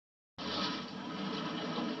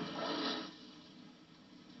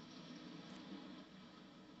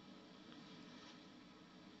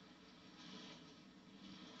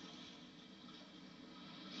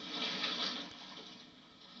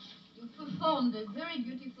performed a very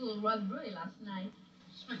beautiful robbery last night.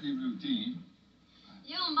 Strictly routine.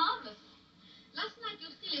 You're marvelous. Last night you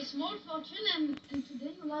steal a small fortune, and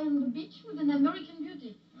today you lie on the beach with an American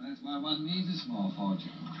beauty. That's why one needs a small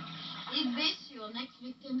fortune. Is this your next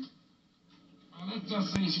victim? Well, let's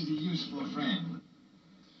just say she's a useful friend.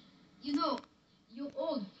 You know, your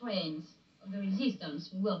old friends of the resistance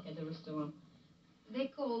who work at the restaurant, they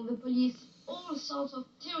called the police all sorts of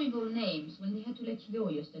terrible names when they had to let you go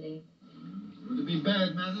yesterday. Would it be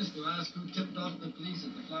bad manners to ask who tipped off the police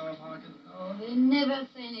at the flower market? Oh, they never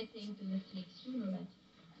say anything to the flicks, you know that.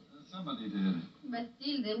 Somebody did. But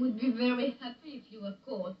still, they would be very happy if you were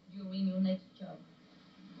caught during your next job.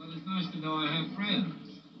 Well, it's nice to know I have friends.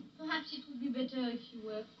 Perhaps it would be better if you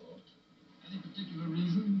were caught. Any particular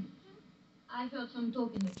reason? I heard some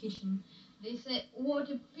talk in the kitchen. They say, what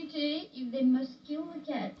a pity if they must kill the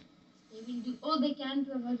cat. They will do all they can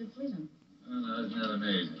to avoid the prison. Oh, no, isn't that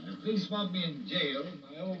amazing? The police want me in jail,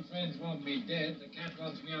 my old friends want me dead, the cat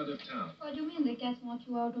wants me out of town. What do you mean the cat wants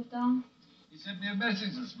you out of town? He sent me a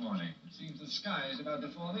message this morning. It seems the sky is about to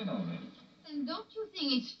fall in on me. And don't you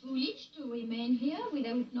think it's foolish to remain here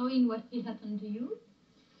without knowing what will happen to you?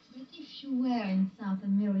 But if you were in South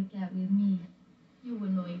America with me, you will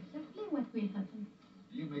know exactly what will happen.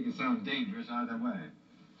 You make it sound dangerous either way.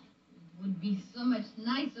 It would be so much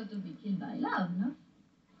nicer to be killed by love, no?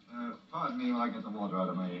 Pardon me while I get the water out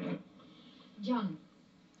of my ear. John,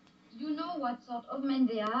 you know what sort of men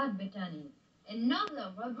they are at Bethany.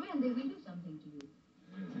 Another robbery and they will do something to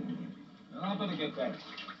you. Well, I better get back.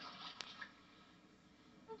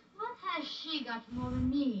 But what has she got more than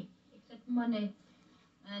me, except money?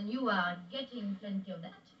 And you are getting plenty of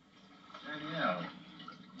that. Danielle,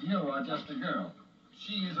 you are just a girl.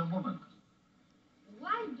 She is a woman.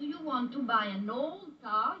 Why do you want to buy an old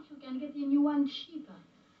car if you can get a new one cheaper?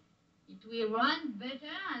 It will run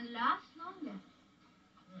better and last longer.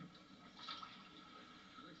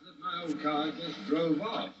 Looks like my old car just drove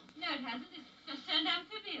off. No, it hasn't. It's just turned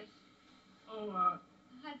amphibious. Oh,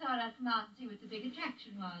 I thought I'd come out and see what the big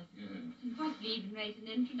attraction was. yeah. And possibly even make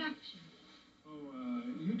an introduction. Oh,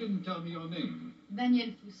 you didn't tell me your name.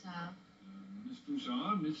 Danielle Foussard. Miss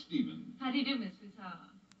Foussard, Miss Stevens. How do you do, Miss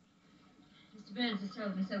Foussard? Mr. Burns has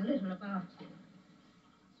told me so little about you.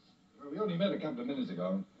 Well, we only met a couple of minutes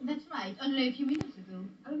ago. That's right, only a few minutes ago.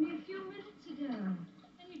 Only a few minutes ago.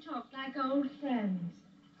 And you talked like old friends.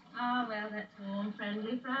 Ah, well, that's warm,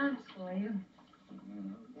 friendly France for you.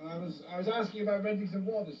 I was asking about renting some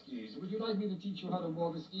water skis. Would you like me to teach you how to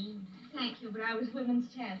water ski? Thank you, but I was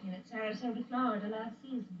women's champion at Sarasota, Florida last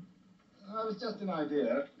season. It was just an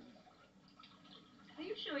idea. Are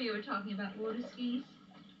you sure you were talking about water skis?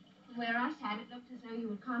 From where I sat, it looked as though you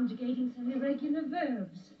were conjugating some irregular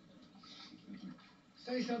verbs.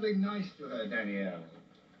 Say something nice to her, Danielle.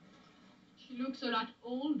 She looks a lot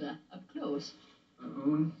older up close.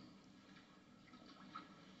 Uh-oh.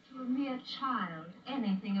 To a mere child,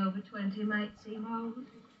 anything over 20 might seem old.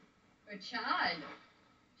 A child?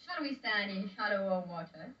 Shall we stand in shallower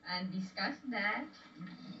water and discuss that?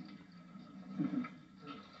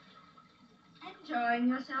 Enjoying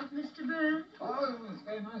yourself, Mr. Burns? Oh, it's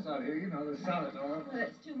very nice out here. You know, the sun and all. Well,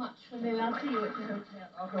 it's too much for me. I'll see you at the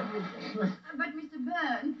hotel. But Mr.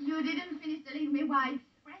 Burns, you didn't finish telling me why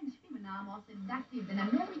French women are more seductive than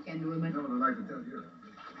American women. No one would like to tell you.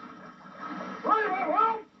 Whoa, whoa,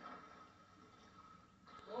 whoa!